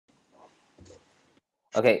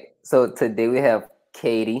Okay, so today we have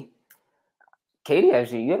Katie. Katie,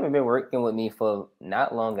 actually, you haven't been working with me for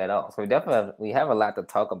not long at all, so we have a lot to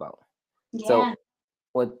talk about. Yeah. So,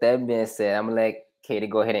 with that being said, I'm gonna let Katie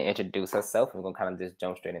go ahead and introduce herself. We're gonna kind of just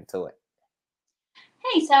jump straight into it.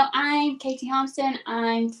 Hey, so I'm Katy Harmston.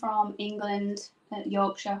 I'm from England,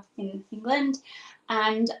 Yorkshire in England,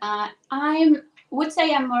 and I would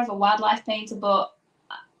say I'm more of a wildlife painter, but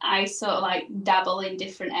I sort of like dabble in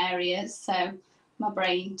different areas. So my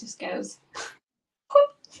brain just goes.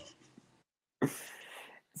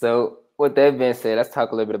 So, with that being said, let's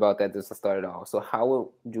talk a little bit about that just to start it off. So, how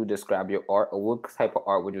would you describe your art, or what type of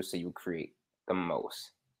art would you say you create the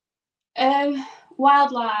most?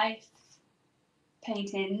 Wildlife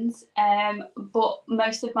paintings, but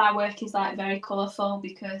most of my work is like very colourful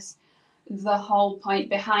because the whole point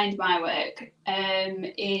behind my work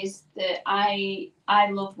is that I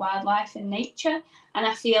love wildlife and nature, and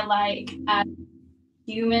I feel like as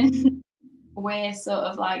humans we're sort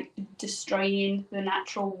of like destroying the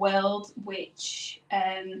natural world, which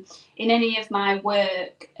in any of my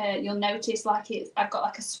work you'll notice like I've got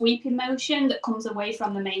like a sweeping motion that comes away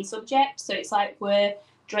from the main subject, so it's like we're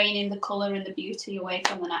draining the colour and the beauty away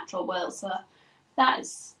from the natural world. So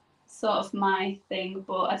that's sort of my thing,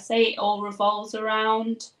 but I say it all revolves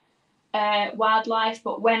around wildlife,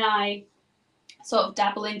 but when I sort of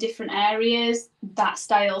dabble in different areas, that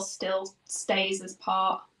style still stays as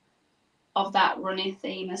part of that running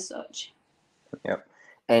theme as such. Yep.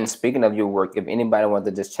 And speaking of your work, if anybody wants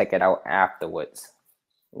to just check it out afterwards,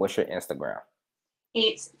 what's your Instagram?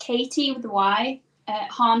 It's Katy with a Y,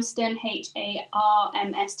 Harmston,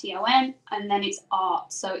 Harmston, and then it's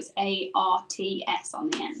art, so it's ARTS on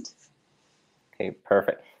the end. Okay,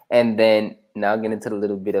 perfect. And then now get into a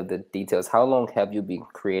little bit of the details. How long have you been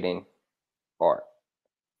creating art?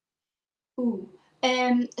 Ooh.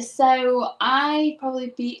 So I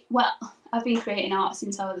probably I've been creating art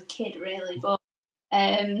since I was a kid, really, but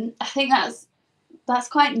I think that's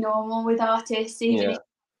quite normal with artists, even if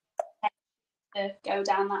Yeah. you go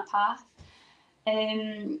down that path.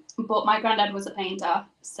 But my granddad was a painter,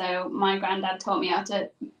 so my granddad taught me how to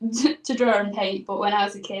to draw and paint. But when I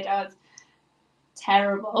was a kid, I was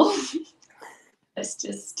terrible. Let's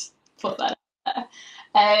just put that out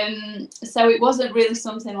there. So it wasn't really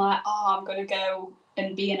something like, oh, I'm going to go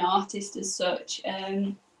and be an artist as such.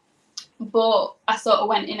 But I sort of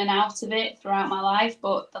went in and out of it throughout my life.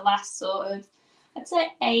 But the last sort of, I'd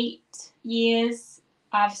say 8 years,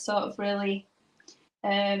 I've sort of really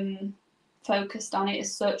focused on it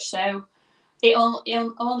as such. So it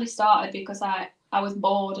only started because I was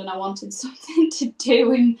bored and I wanted something to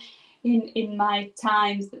do in my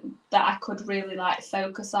times that I could really like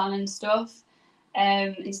focus on and stuff.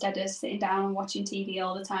 Instead of sitting down and watching TV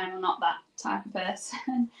all the time. I'm not that type of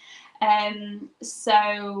person.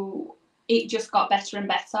 So it just got better and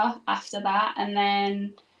better after that. And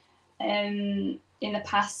then in the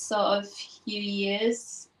past sort of few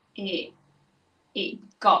years, it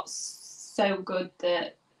got so good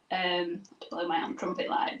that to blow my own trumpet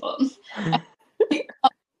like, but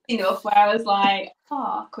enough where I was like,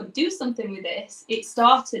 oh, I could do something with this. It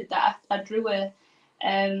started that I drew a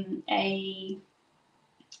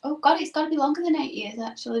oh god, it's got to be longer than 8 years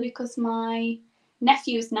actually, because my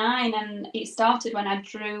nephew's 9, and it started when I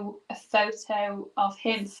drew a photo of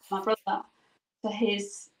him for my brother for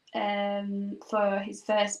his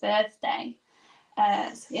first birthday.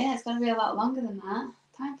 So yeah, it's got to be a lot longer than that.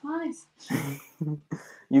 Time flies.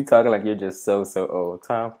 You talking like you're just so old.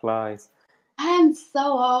 Time flies. I am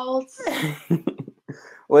so old.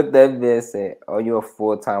 With that being said, are you a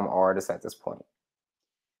full-time artist at this point?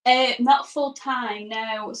 Not full time,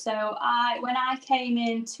 no. So when I came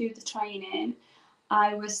into the training,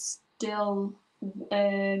 I was still,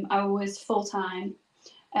 I was full time.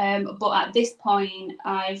 But at this point,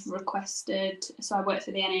 I've requested. So I work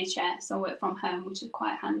for the NHS. I work from home, which is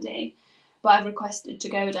quite handy. But I've requested to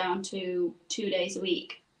go down to 2 days a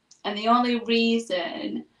week, and the only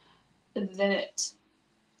reason that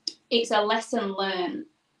it's a lesson learned.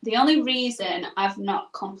 The only reason I've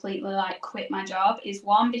not completely like quit my job is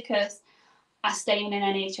one, because I stay in an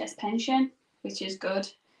NHS pension, which is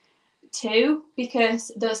good. Two,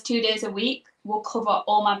 because those 2 days a week will cover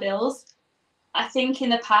all my bills. I think in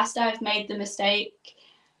the past I've made the mistake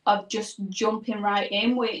of just jumping right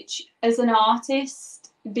in, which as an artist,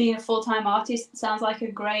 being a full-time artist sounds like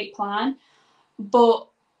a great plan. But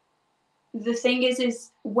the thing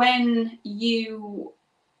is when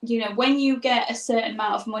when you get a certain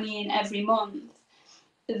amount of money in every month,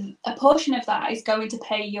 a portion of that is going to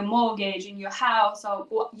pay your mortgage and your house, or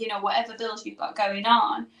whatever bills you've got going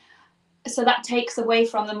on. so that takes away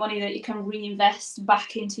from the money that you can reinvest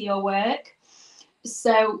back into your work.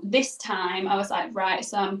 So this time I was like, right,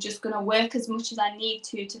 so I'm just going to work as much as I need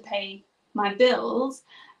to pay my bills,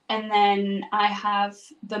 and then I have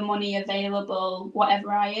the money available,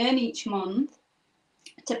 whatever I earn each month,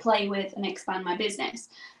 to play with and expand my business.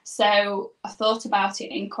 So I thought about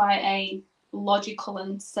it in quite a logical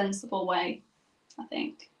and sensible way, I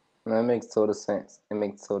think. That makes total sense. It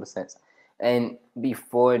makes total sense. And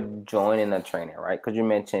before joining the training, right? Because you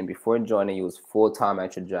mentioned before joining, you was full time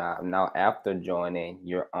at your job. Now after joining,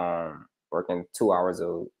 you're working 2 hours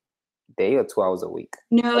a day or 2 hours a week?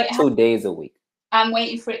 No, Or 2 days a week. I'm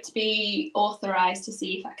waiting for it to be authorised to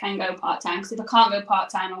see if I can go part time. Because if I can't go part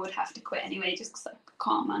time, I would have to quit anyway, just because I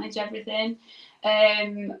can't manage everything.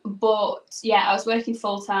 But yeah, I was working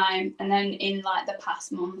full time, and then in like the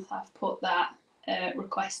past month, I've put that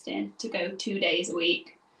request in to go 2 days a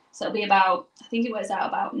week. So it'll be about, I think it works out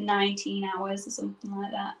about 19 hours or something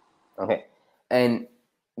like that. Okay. And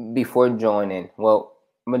before joining, well,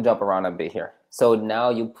 I'm gonna jump around a bit here. So now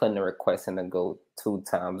you put in a request in to go 2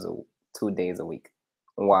 days a week.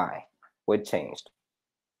 Why? What changed?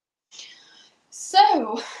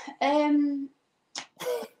 So, fair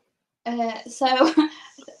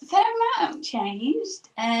amount changed.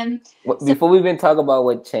 Before we even talk about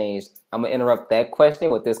what changed, I'm gonna interrupt that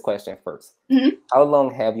question with this question first. Mm-hmm. How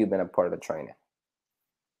long have you been a part of the training?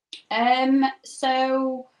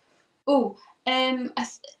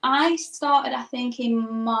 I started, I think, in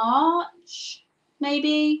March,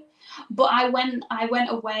 maybe. But I went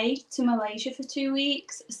away to Malaysia for 2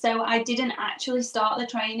 weeks, so I didn't actually start the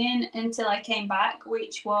training until I came back,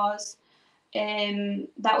 which was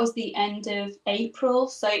that was the end of April.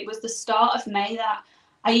 So it was the start of May that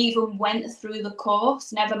I even went through the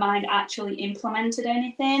course, never mind actually implemented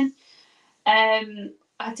anything. I'd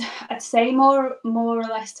say more or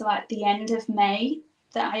less to like the end of May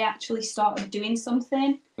that I actually started doing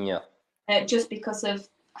something. Yeah. Just because of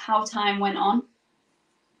how time went on.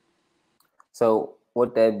 So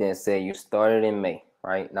with that being said, you started in May,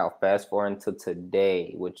 right? Now fast forward to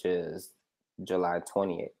today, which is July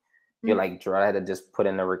 20th. You're like, Jaroid, I had to just put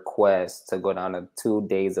in a request to go down to 2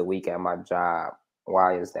 days a week at my job.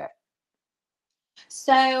 Why is that?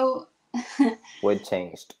 So what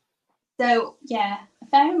changed? So yeah, a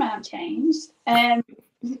fair amount changed.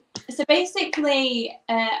 So basically,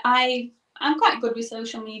 I'm quite good with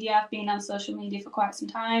social media. I've been on social media for quite some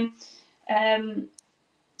time.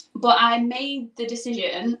 But I made the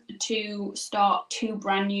decision to start 2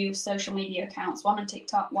 brand new social media accounts, one on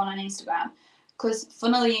TikTok, one on Instagram. Because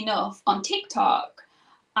funnily enough, on TikTok,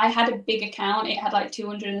 I had a big account. It had like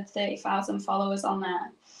 230,000 followers on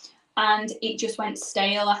there. And it just went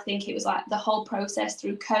stale. I think it was like the whole process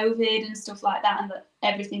through COVID and stuff like that, and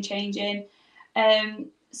everything changing.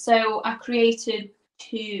 So I created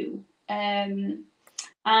 2. And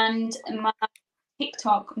my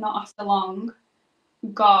TikTok, not after long,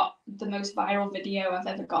 got the most viral video I've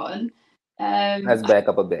ever gotten. Let's back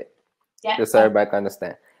up a bit. Yeah. Just so everybody can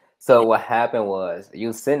understand. So what happened was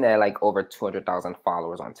you sitting at like over 200,000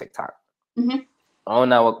 followers on TikTok. Mm-hmm. Oh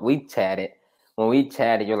no, we chatted. When we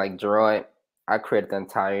chatted, you're like, Jaroid, I created the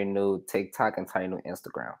entire new TikTok, entire new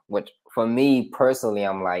Instagram. Which for me personally,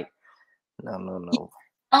 I'm like, no.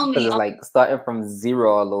 Because it's like starting from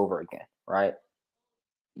zero all over again, right?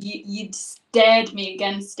 You'd stared me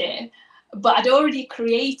against it. But I'd already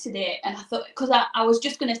created it, and I thought, because I was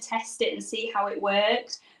just going to test it and see how it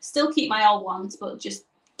worked. Still keep my old ones, but just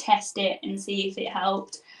test it and see if it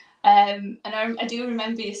helped. And I do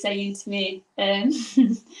remember you saying to me,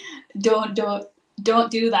 don't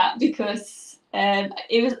do that, because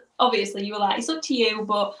it was obviously, you were like, it's up to you,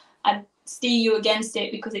 but I'd steer you against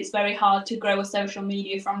it because it's very hard to grow a social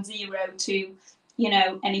media from zero to,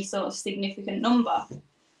 any sort of significant number.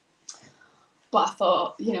 But I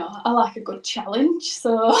thought, I like a good challenge,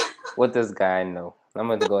 so. What does guy know? I'm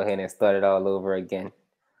going to go ahead and start it all over again.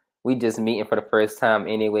 We just meeting for the first time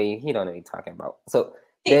anyway. He don't know what he's talking about. So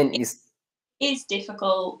then it's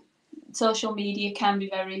difficult. Social media can be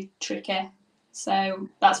very tricky. So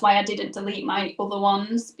that's why I didn't delete my other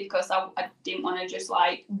ones, because I didn't want to just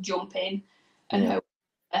like jump in and hope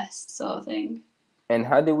for the best sort of thing. And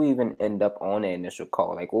how did we even end up on the initial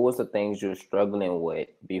call? Like, what was the things you were struggling with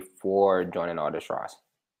before joining Artistress?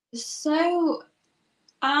 So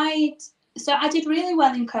I did really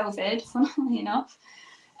well in COVID, funnily enough.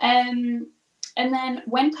 And then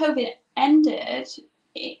when COVID ended,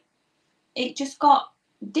 it just got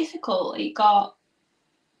difficult. It got,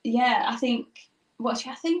 I think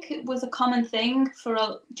it was a common thing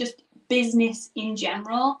for just business in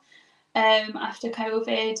general. After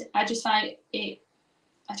COVID, I just find it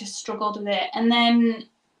I just struggled with it. And then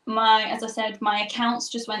as I said, my accounts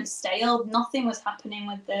just went stale. Nothing was happening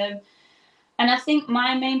with them. And I think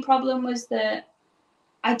my main problem was that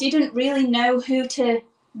I didn't really know who to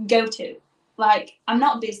go to. Like, I'm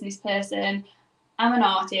not a business person. I'm an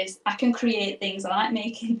artist. I can create things. I like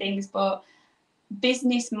making things, but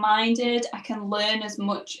business minded, I can learn as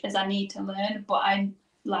much as I need to learn, but I'm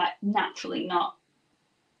like naturally not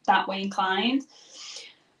that way inclined.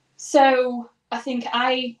 So I think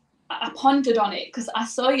I pondered on it because I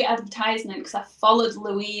saw your advertisement, because I followed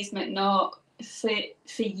Louise McNaught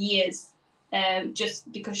for years,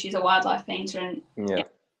 just because she's a wildlife painter. And yeah.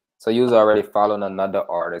 So you was already following another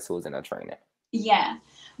artist who was in a training. Yeah,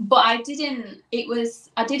 but I didn't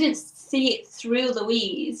see it through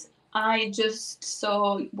Louise. I just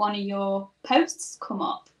saw one of your posts come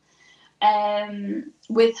up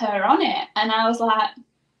with her on it, and I was like,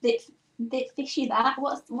 bit fishy that.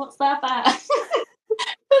 What's that about?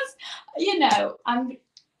 Because you know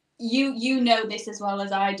this as well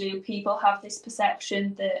as I do. People have this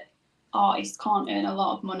perception that artists can't earn a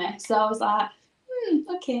lot of money. So I was like,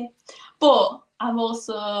 okay, but I'm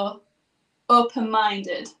also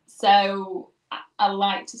open-minded, so I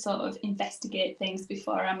like to sort of investigate things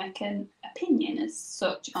before I make an opinion as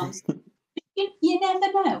such on you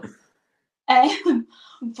never know.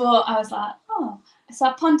 But I was like, so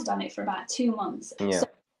I pondered on it for about 2 months. Yeah. So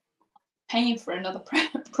paying for another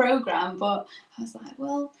program, but I was like,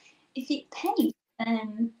 well, if it pays,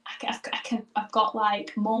 then I've got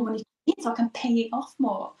like more money, so I can pay it off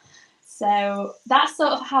more. So that's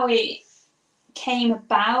sort of how it came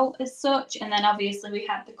about as such. And then obviously we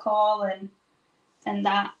had the call, and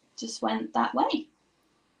that just went that way.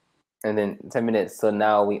 And then 10 minutes. So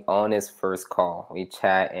now we on his first call. We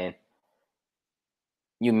chat, and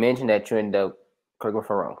you mentioned that you ended up, correct me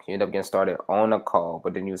if I'm wrong, you ended up getting started on a call,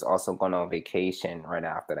 but then you was also going on vacation right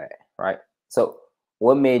after that, right? So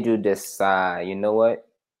what made you decide, you know what,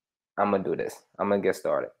 I'm gonna do this. I'm gonna get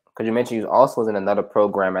started? Because you mentioned you also was in another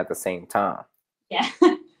program at the same time. Yeah.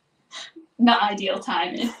 Not ideal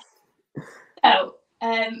timing. So,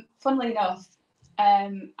 funnily enough,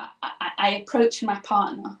 I approached my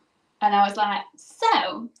partner and I was like,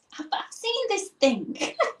 so I've seen this thing.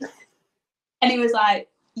 And he was like,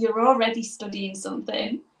 you're already studying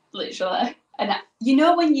something, literally. And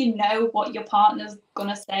when you know what your partner's going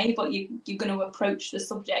to say, but you're going to approach the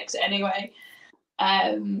subject anyway.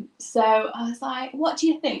 So I was like, what do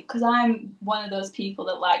you think? Because I'm one of those people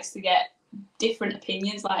that likes to get different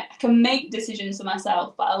opinions. Like, I can make decisions for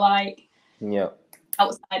myself, but I like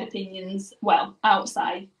outside opinions. Well,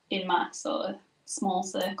 outside in my sort of small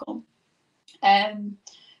circle.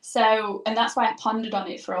 So, and that's why I pondered on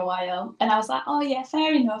it for a while. And I was like, oh yeah,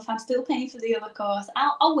 fair enough. I'm still paying for the other course.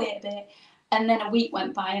 I'll wait a bit. And then a week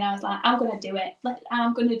went by and I was like, I'm going to do it.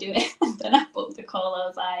 I'm going to do it. And then I booked the call. I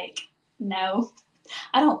was like, no,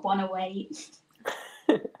 I don't want to wait.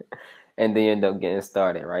 And then you end up getting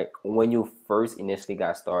started, right? When you first initially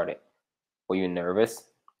got started, were you nervous?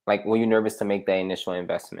 Like, were you nervous to make that initial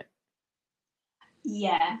investment?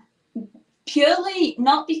 Yeah. Purely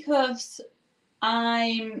not because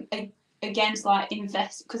I'm against like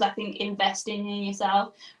invest, because I think investing in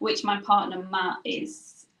yourself, which my partner Matt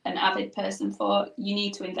is an avid person for, you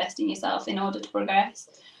need to invest in yourself in order to progress.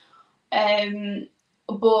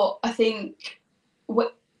 But I think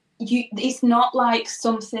it's not like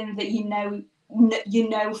something that you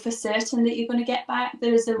know for certain that you're going to get back.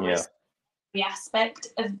 There's a risk aspect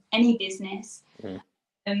of any business.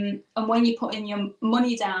 And when you put in your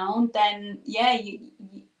money down, then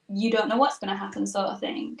you don't know what's going to happen, sort of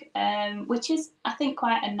thing, which is, I think,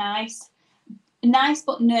 quite a nice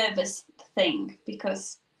but nervous thing,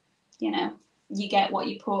 because you get what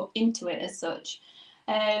you put into it as such.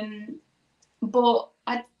 But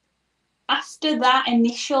after that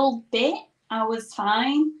initial bit, I was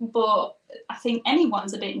fine. But I think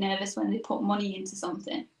anyone's a bit nervous when they put money into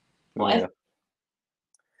something. Whatever.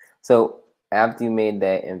 So after you made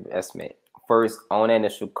that investment, first on that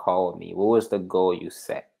initial call with me, what was the goal you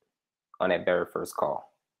set on that very first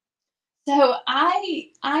call? So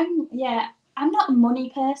I'm not a money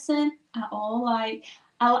person at all. Like,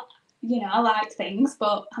 I like things,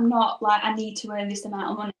 but I'm not like, I need to earn this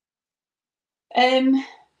amount of money.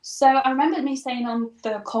 So I remember me saying on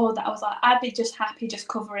the call that I was like, I'd be just happy just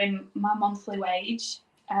covering my monthly wage.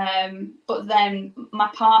 But then my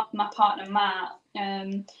partner Matt,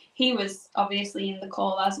 he was obviously in the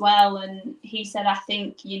call as well, and he said, I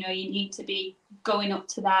think you need to be going up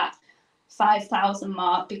to that 5,000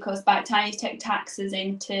 mark, because by the time you take taxes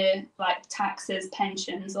into like taxes,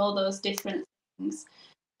 pensions, all those different things,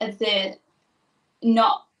 that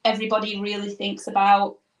not everybody really thinks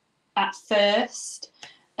about at first.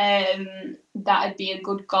 That'd be a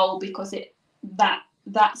good goal, because that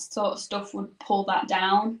sort of stuff would pull that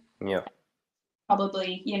down. Yeah.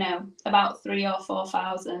 Probably, you know, about 3,000 or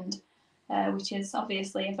 4,000, which is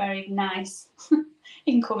obviously a very nice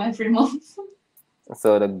income every month.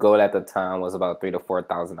 So the goal at the time was about 3,000 to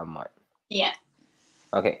 4,000 a month. Yeah.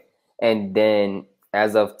 Okay. And then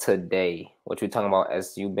as of today, what you're talking about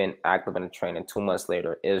as you've been active in the training 2 months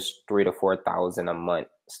later, is 3,000 to 4,000 a month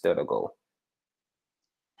still the goal?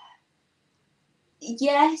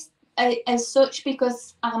 Yes, as such,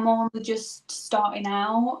 because I'm only just starting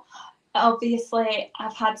out. Obviously,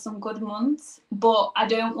 I've had some good months, but I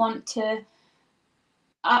don't want to.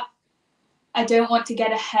 I don't want to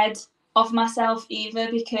get ahead of myself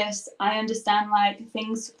either, because I understand like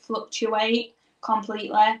things fluctuate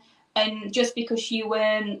completely, and just because you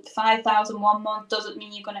earn 5,000 one month doesn't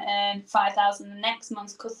mean you're going to earn 5,000 the next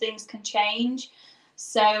month, because things can change.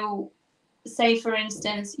 So, say for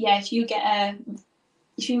instance, yeah, if you get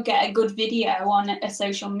a good video on a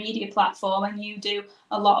social media platform and you do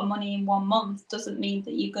a lot of money in 1 month, doesn't mean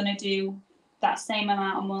that you're going to do that same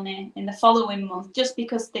amount of money in the following month, just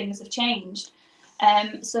because things have changed.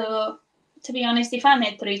 So to be honest, if I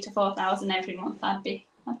made 3,000 to 4,000 every month, I'd be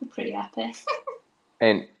pretty happy.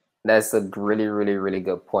 And that's a really, really, really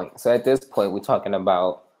good point. So at this point, we're talking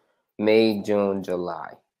about May, June,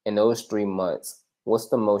 July. In those 3 months, what's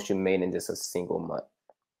the most you made in just a single month?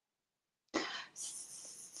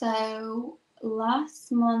 So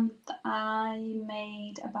last month I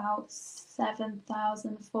made about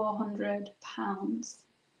 £7,400.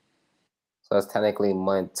 So it's technically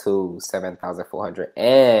month 2, 7,400.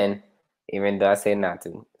 And even though I say not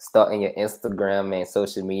to, starting your Instagram and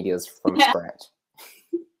social medias from scratch.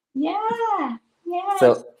 Yeah.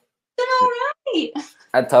 So It's been all right.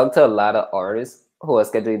 I talked to a lot of artists who are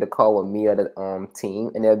scheduled to call with me or the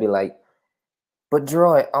team, and they'll be like, "But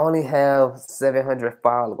Jaroid, I only have 700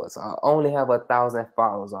 followers. I only have 1,000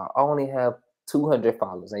 followers. I only have 200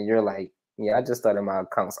 followers." And you're like, "Yeah, I just started my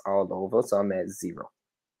accounts all over, so I'm at 0."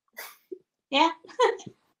 Yeah.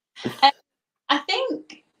 I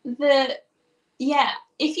think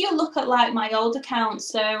if you look at like my old account,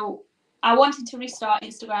 so I wanted to restart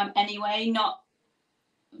Instagram anyway, not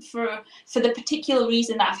for the particular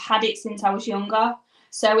reason that I've had it since I was younger.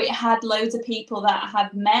 So it had loads of people that I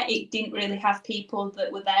had met. It didn't really have people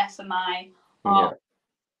that were there for my art.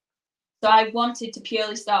 So I wanted to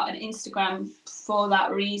purely start an Instagram for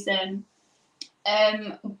that reason.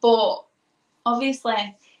 But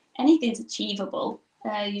obviously anything's achievable.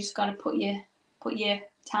 You just got to put your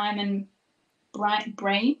time and brain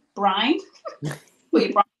put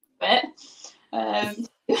your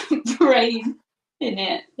brain in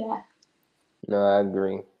it. Yeah. No, I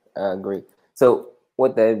agree. So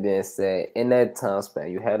with that being said, in that time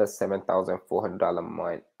span, you had a $7,400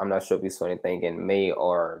 month. I'm not sure if you saw anything in May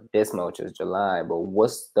or this month, which is July, but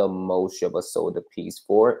what's the most you ever sold a piece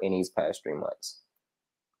for in these past 3 months?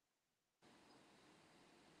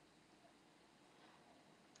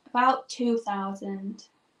 About 2,000,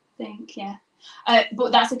 I think, yeah.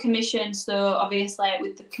 But that's a commission, so obviously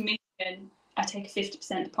with the commission, I take a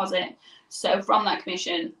 50% deposit. So from that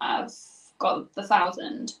commission, I've got the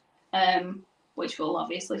 1,000, which will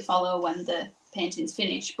obviously follow when the painting's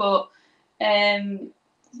finished. But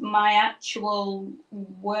my actual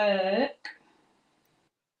work,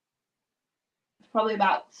 probably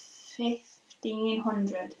about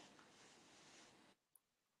 1,500.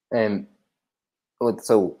 And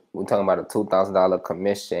so we're talking about a $2,000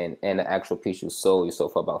 commission, and the actual piece you sold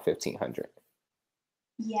for about 1,500.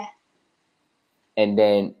 Yeah. And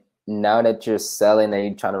then now that you're selling and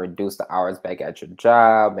you're trying to reduce the hours back at your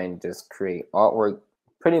job and just create artwork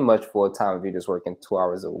pretty much full time, if you're just working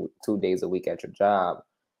 2 days a week at your job,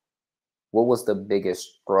 what was the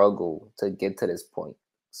biggest struggle to get to this point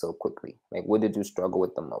so quickly? Like, what did you struggle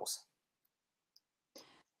with the most?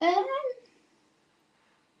 I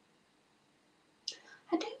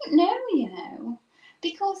don't know,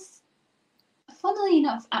 because funnily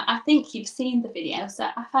enough, I think you've seen the video. So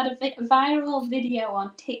I had a viral video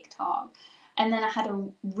on TikTok, and then I had a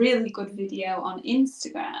really good video on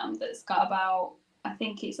Instagram that's got about, I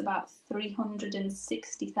think it's about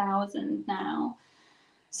 360,000 now.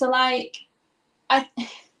 So like, I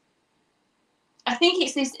think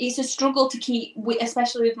it's a struggle to keep,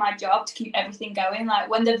 especially with my job, to keep everything going. Like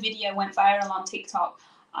when the video went viral on TikTok,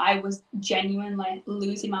 I was genuinely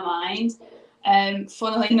losing my mind.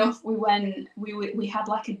 Funnily enough, we had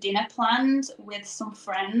like a dinner planned with some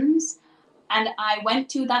friends, and I went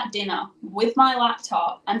to that dinner with my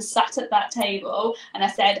laptop and sat at that table, and I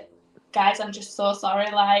said, guys, I'm just so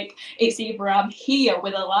sorry. Like, it's either I'm here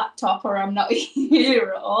with a laptop or I'm not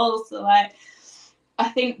here at all. So, like, I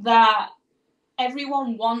think that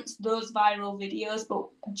everyone wants those viral videos, but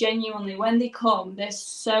genuinely, when they come, they're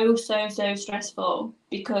so stressful,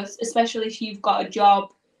 because especially if you've got a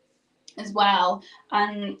job as well,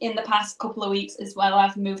 and in the past couple of weeks as well,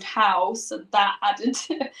 I've moved house, so that added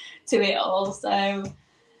to it all. So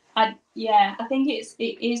I think it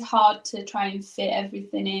is hard to try and fit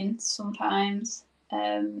everything in sometimes,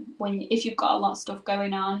 if you've got a lot of stuff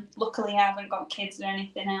going on. Luckily, I haven't got kids or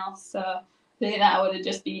anything else, so I think that would have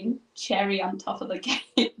just been cherry on top of the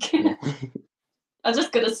cake. I'm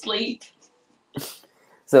just gonna sleep.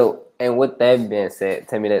 So, and with that being said,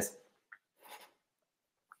 tell me this.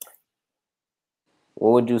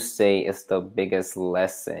 What would you say is the biggest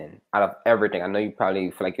lesson out of everything? I know you probably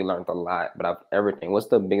feel like you learned a lot, but out of everything, what's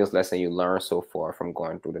the biggest lesson you learned so far from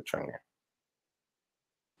going through the training?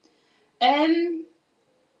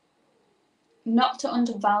 Not to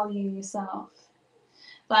undervalue yourself.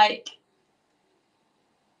 Like,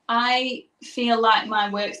 I feel like my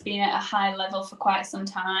work's been at a high level for quite some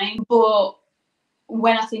time, but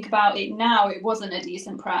when I think about it now, it wasn't a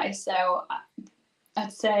decent price. So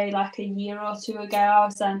I'd say like a year or two ago, I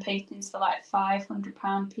was selling paintings for like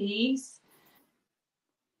 £500 piece.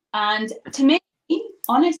 And to me,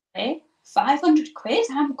 honestly, 500 quid,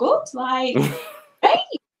 I'm good. Like,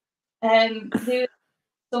 great. There were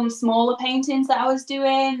some smaller paintings that I was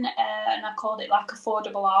doing, and I called it like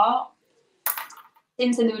affordable art.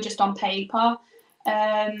 And they were just on paper.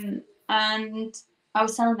 And I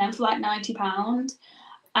was selling them for like £90.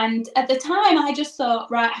 And at the time, I just thought,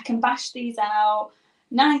 right, I can bash these out,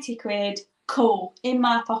 90 quid, cool, in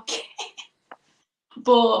my pocket.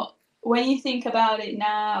 But when you think about it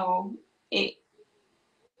now, it's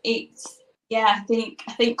I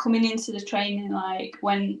think coming into the training, like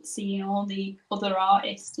when seeing all the other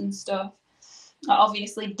artists and stuff,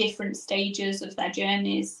 obviously different stages of their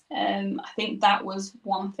journeys, I think that was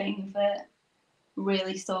one thing that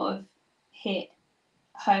really sort of hit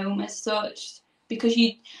home as such, because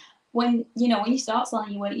when you start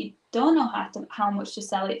selling your work, you don't know how much to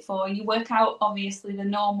sell it for. You work out obviously the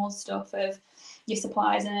normal stuff of your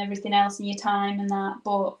supplies and everything else and your time and that,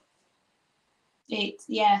 but I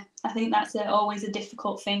think that's always a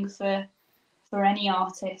difficult thing for any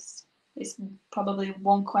artist. It's probably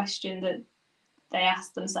one question that they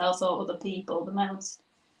ask themselves or other people the most.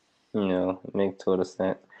 It makes total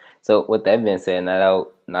sense. So with that being said, now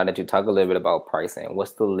that you talk a little bit about pricing,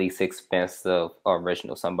 what's the least expensive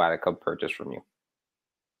original somebody could purchase from you?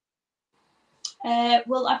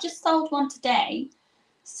 Well, I've just sold one today,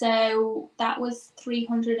 so that was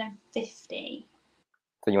 350.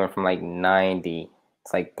 So you went from like 90 to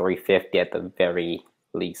like 350 at the very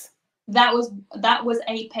least. That was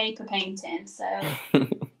a paper painting, so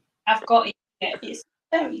I've got it. It's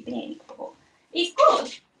very big, but it's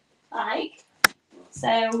good. Like,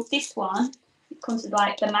 so this one, it comes with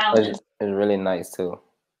like the mount. It's really nice too.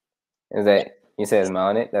 Is that, you said it's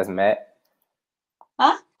mounted? That's matte?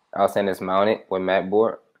 Huh? I was saying it's mounted with matte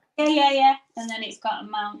board. Yeah. And then it's got a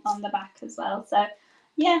mount on the back as well. So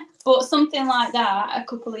yeah, but something like that a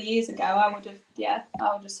couple of years ago, I would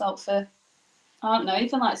have sold for, I don't know,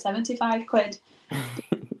 even like 75 quid.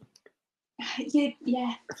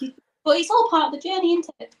 But it's all part of the journey,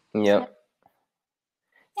 isn't it? Yep.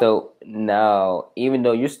 So now, even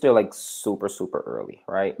though you're still like super early,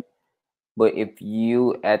 right? But if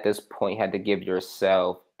you at this point had to give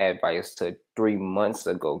yourself advice to 3 months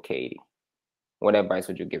ago, Katy, what advice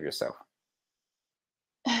would you give yourself?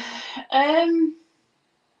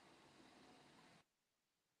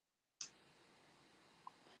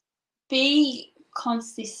 Be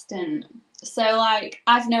consistent. So like,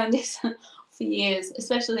 I've known this for years,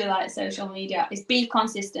 especially like social media, is be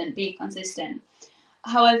consistent.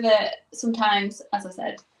 However, sometimes, as I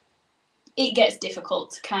said, it gets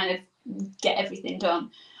difficult to kind of get everything done.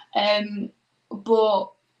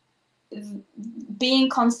 But being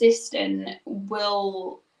consistent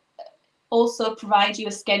will also provide you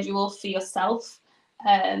a schedule for yourself,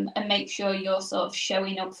 and make sure you're sort of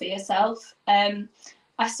showing up for yourself.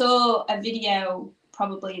 I saw a video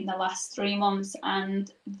probably in the last 3 months,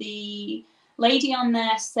 and the lady on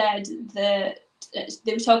there said that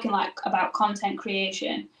they were talking like about content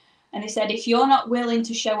creation, and they said, if you're not willing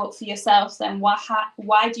to show up for yourself, then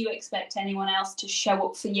why do you expect anyone else to show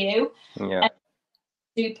up for you? Yeah. And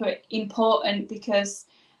super important, because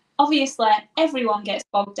obviously everyone gets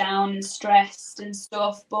bogged down and stressed and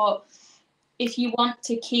stuff, but if you want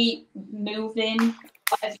to keep moving,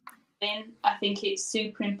 whatever you're doing, I think it's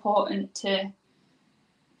super important to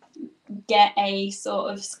get a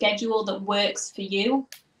sort of schedule that works for you.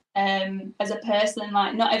 As a person,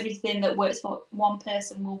 like not everything that works for one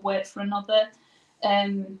person will work for another.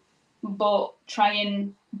 But try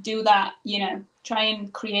and do that, you know, try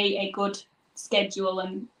and create a good schedule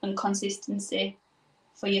and consistency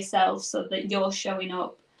for yourself so that you're showing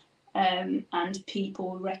up, and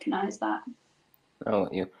people recognize that. Oh,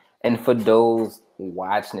 you. And for those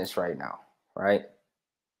watching this right now, right?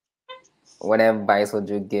 What advice would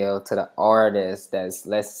you give to the artist that's,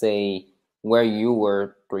 let's say, where you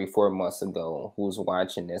were 3-4 months ago, who's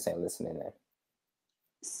watching this and listening in?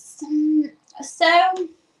 So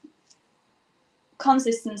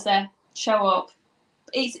consistency, show up.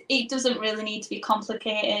 It doesn't really need to be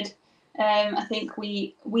complicated. I think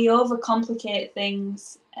we overcomplicate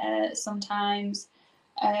things sometimes.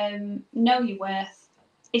 Know your worth.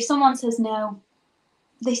 If someone says no,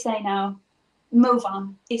 they say no. Move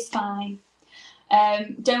on. It's fine.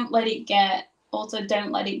 Don't let it get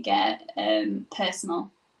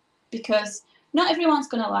personal, because not everyone's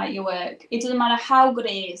going to like your work. It doesn't matter how good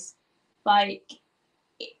it is. Like,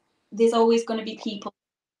 there's always going to be people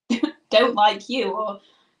who don't like you or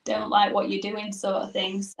don't like what you're doing, sort of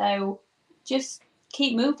thing. So just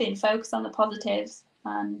keep moving, focus on the positives.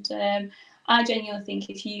 And I genuinely think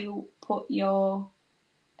if you put your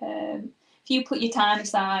time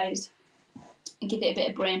aside and give it a bit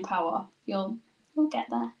of brain power, you'll get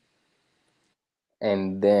there.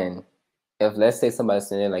 And then, if let's say somebody's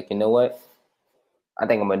sitting there like, you know what, I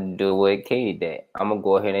think I'm gonna do what Katy did. I'm gonna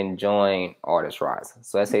go ahead and join Artist Rise.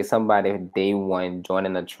 So let's say somebody day one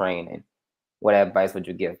joining the training. What advice would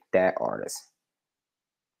you give that artist?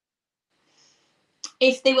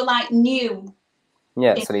 If they were like new.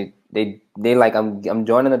 Yeah, so they like, I'm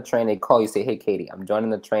joining the training. They call you, say, hey Katy, I'm joining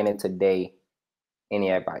the training today. Any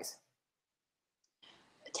advice?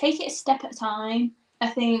 Take it a step at a time. I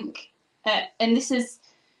think, and this is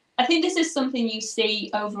something you see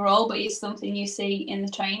overall, but it's something you see in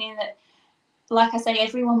the training that, like I say,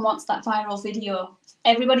 everyone wants that viral video.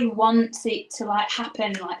 Everybody wants it to like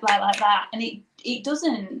happen like that, and it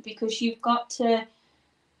doesn't, because you've got to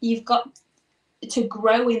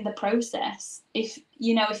grow in the process. If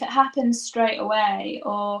it happens straight away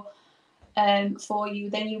or for you,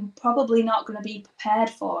 then you're probably not going to be prepared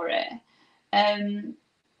for it. And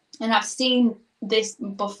I've seen this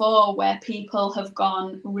before where people have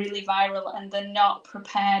gone really viral and they're not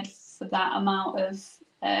prepared for that amount of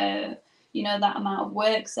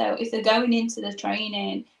work. So if they're going into the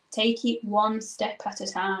training, take it one step at a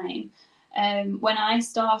time. When I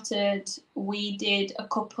started, we did a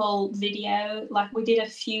couple video, like we did a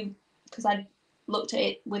few, because I looked at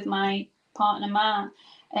it with my partner Matt.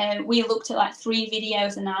 We looked at like 3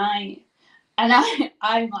 videos a night. And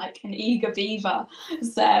I'm like an eager beaver.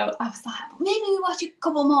 So I was like, maybe we watch a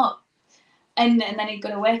couple more. And then he'd go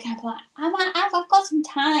to work and I'd be like, I've got some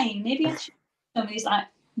time. Maybe I should. Somebody's like,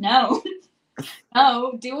 no.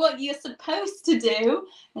 No, do what you're supposed to do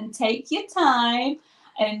and take your time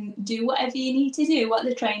and do whatever you need to do, what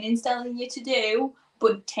the training's telling you to do,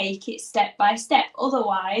 but take it step by step.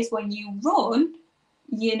 Otherwise, when you run,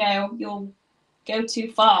 you'll go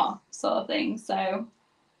too far, sort of thing. So,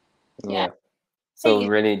 yeah. So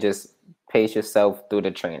really just pace yourself through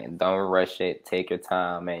the training. Don't rush it. Take your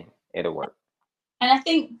time and it'll work. And I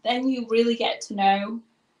think then you really get to know,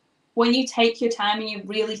 when you take your time and you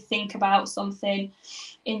really think about something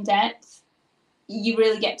in depth, you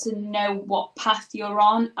really get to know what path you're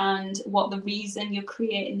on and what the reason you're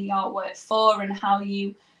creating the artwork for and how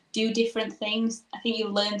you do different things. I think you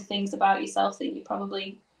learn things about yourself that you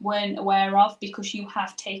probably weren't aware of because you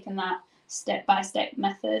have taken that step-by-step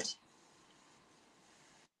method.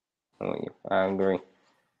 I agree.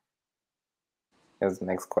 Here's the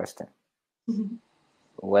next question.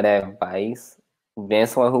 What advice, being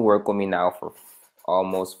someone who worked with me now for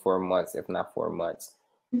almost 4 months, if not 4 months,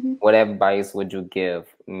 what advice would you give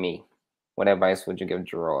me? What advice would you give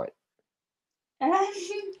Jaroid? I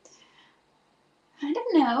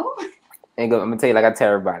don't know. I'm gonna tell you, like I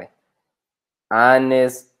tell everybody,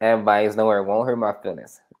 honest advice. No, it won't hurt my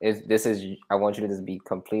feelings. I want you to just be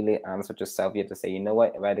completely honest with yourself. You have to say, you know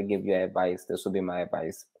what? If I had to give you advice, this would be my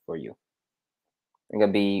advice for you. It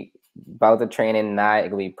could be about the training night. It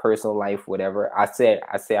could be personal life, whatever. I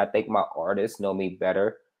think my artists know me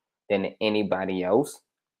better than anybody else.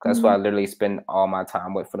 That's why I literally spend all my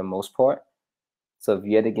time with for the most part. So if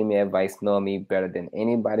you had to give me advice, know me better than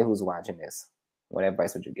anybody who's watching this, what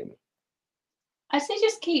advice would you give me? I say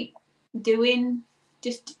just keep doing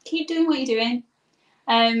what you're doing.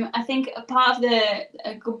 I think a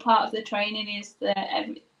good part of the training is that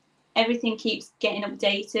everything keeps getting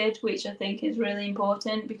updated, which I think is really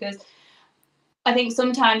important, because I think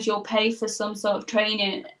sometimes you'll pay for some sort of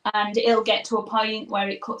training and it'll get to a point where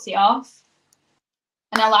it cuts it off.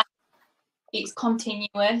 And I like it's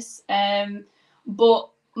continuous. But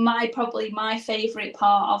probably my favourite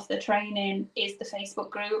part of the training is the Facebook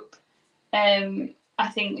group. I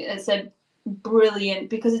think it's a brilliant,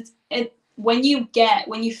 because when you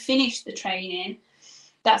finish the training,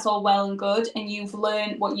 that's all well and good, and you've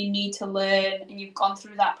learned what you need to learn and you've gone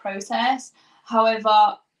through that process.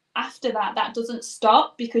 However, after that, that doesn't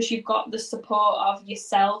stop, because you've got the support of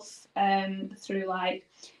yourself through, like,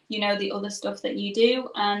 you know, the other stuff that you do,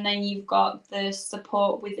 and then you've got the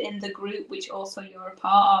support within the group, which also you're a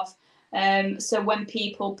part of. So when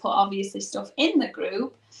people put obviously stuff in the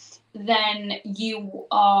group, then you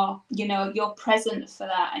are, you know, you're present for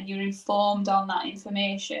that and you're informed on that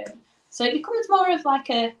information. So it becomes more of like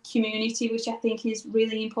a community, which I think is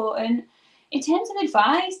really important. In terms of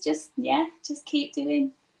advice, just keep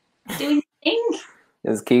doing your thing.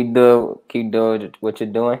 Just keep doing what you're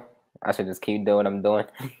doing. I should just keep doing what I'm doing.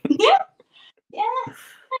 Yeah,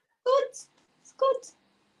 it's good.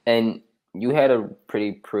 And you had a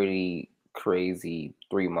pretty crazy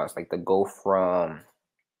 3 months, like to go from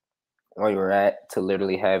where you're at to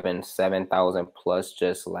literally having 7,000 plus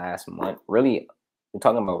just last month. Really, we're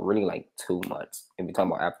talking about really like 2 months. If you're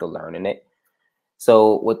talking about after learning it.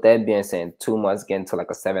 So with that being said, 2 months getting to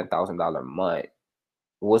like a $7,000 month.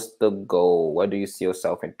 What's the goal? Where do you see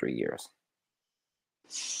yourself in 3 years?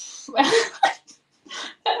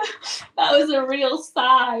 That was a real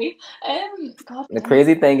sigh. God, the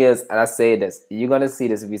crazy thing is, and I say this, you're gonna see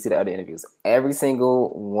this if you see the other interviews. Every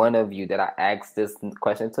single one of you that I asked this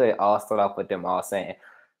question to, it all start off with them all saying,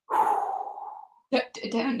 I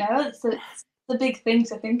don't know. It's a big thing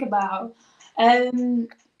to think about. I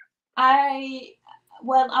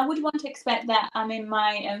would want to expect that I'm in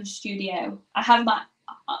my own studio. I have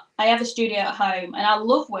a studio at home, and I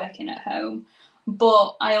love working at home.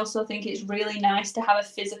 But I also think it's really nice to have a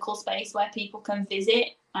physical space where people can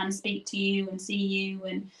visit and speak to you and see you.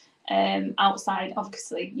 And outside,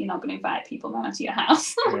 obviously, you're not going to invite people around to your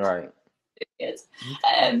house. Right.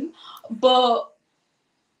 But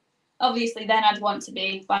obviously, then I'd want to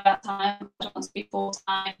be, by that time, I'd want to be full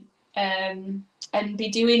time and be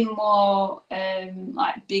doing more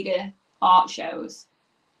like bigger art shows,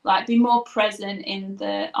 like be more present in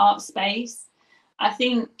the art space. I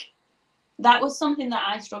think that was something that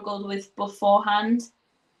I struggled with beforehand.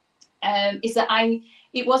 Is that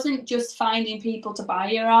it wasn't just finding people to buy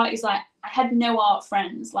your art. It's like I had no art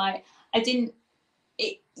friends. Like you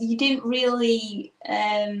didn't really.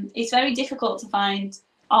 It's very difficult to find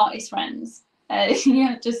artist friends.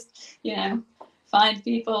 Just find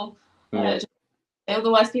people.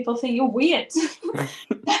 Otherwise, people think you're weird.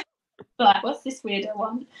 Like, what's this weirdo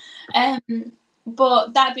one?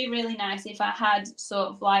 But that'd be really nice if I had sort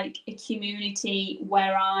of like a community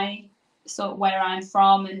where I'm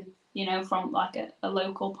from, and from like a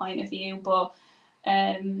local point of view. But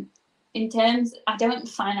in terms, I don't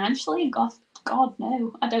financially, God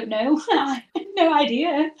no, I don't know. I have no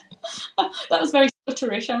idea. That was very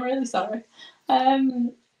stutterish. I'm really sorry.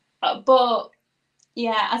 But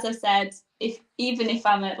yeah, as I said, even if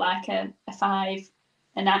I'm at like a 5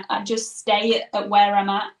 and I just stay at where I'm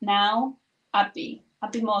at now, I'd be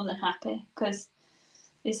more than happy, because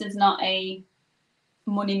this is not a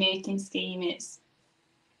money making scheme. It's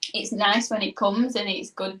nice when it comes, and it's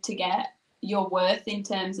good to get your worth in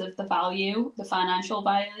terms of the financial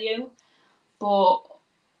value, but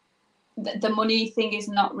the money thing is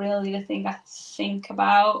not really the thing I think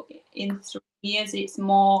about in 3 years. It's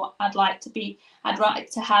more I'd like to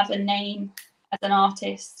have a name as an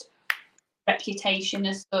artist, reputation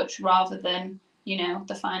as such, rather than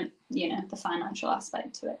the financial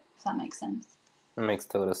aspect to it, if that makes sense. It makes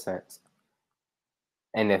total sense.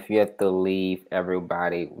 And if you have to leave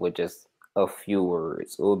everybody with just a few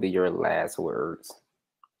words, what would be your last words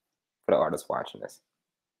for the artists watching this?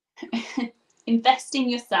 Invest in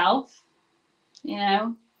yourself,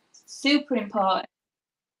 super important.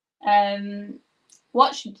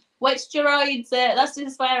 Watch Jaroid's, that's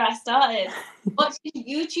just where I started. Watch his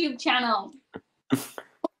YouTube channel.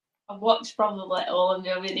 I've watched probably all of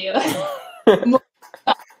your videos.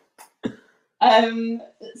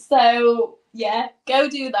 So yeah, go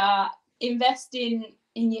do that. Invest in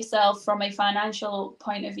yourself from a financial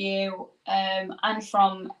point of view, and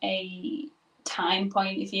from a time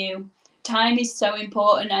point of view. Time is so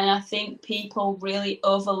important, and I think people really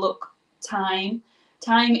overlook time.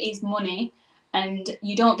 Time is money, and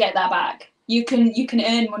you don't get that back. You can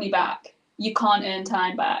earn money back. You can't earn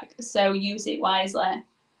time back. So use it wisely.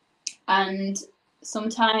 And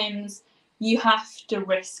sometimes you have to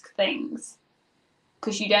risk things.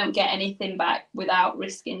 because you don't get anything back without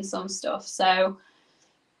risking some stuff. So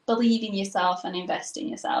believe in yourself and invest in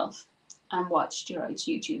yourself, and watch Jaroid's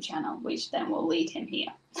YouTube channel, which then will lead him here.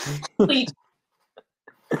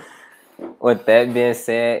 With that being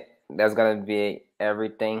said, that's gonna be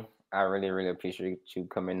everything. I really appreciate you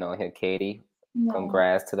coming on here, Katy. No.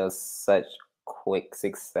 Congrats to such quick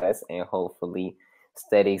success and hopefully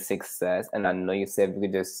steady success. And I know you said if you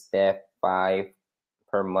could just step 5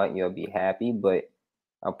 per month, you'll be happy. But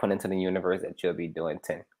I'll put into the universe that you'll be doing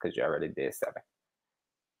 10 because you already did 7.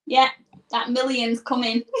 Yeah, that million's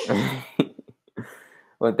coming.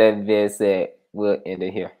 With that being said, we'll end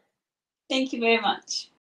it here. Thank you very much.